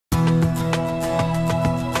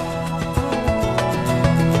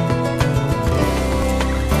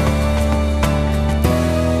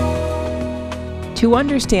To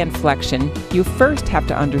understand flexion, you first have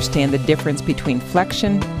to understand the difference between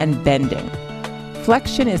flexion and bending.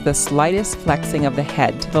 Flexion is the slightest flexing of the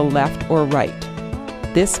head to the left or right.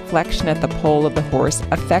 This flexion at the pole of the horse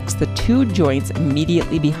affects the two joints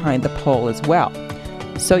immediately behind the pole as well.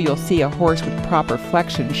 So you'll see a horse with proper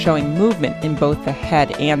flexion showing movement in both the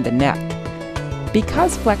head and the neck.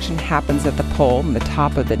 Because flexion happens at the pole and the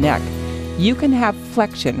top of the neck, you can have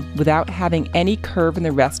flexion without having any curve in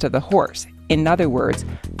the rest of the horse. In other words,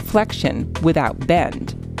 flexion without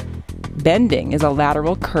bend. Bending is a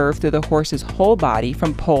lateral curve through the horse's whole body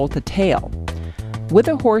from pole to tail. With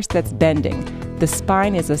a horse that's bending, the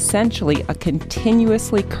spine is essentially a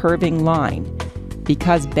continuously curving line.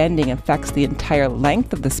 Because bending affects the entire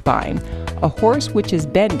length of the spine, a horse which is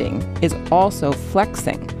bending is also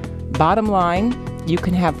flexing. Bottom line, you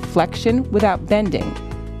can have flexion without bending,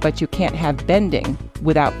 but you can't have bending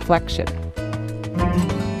without flexion.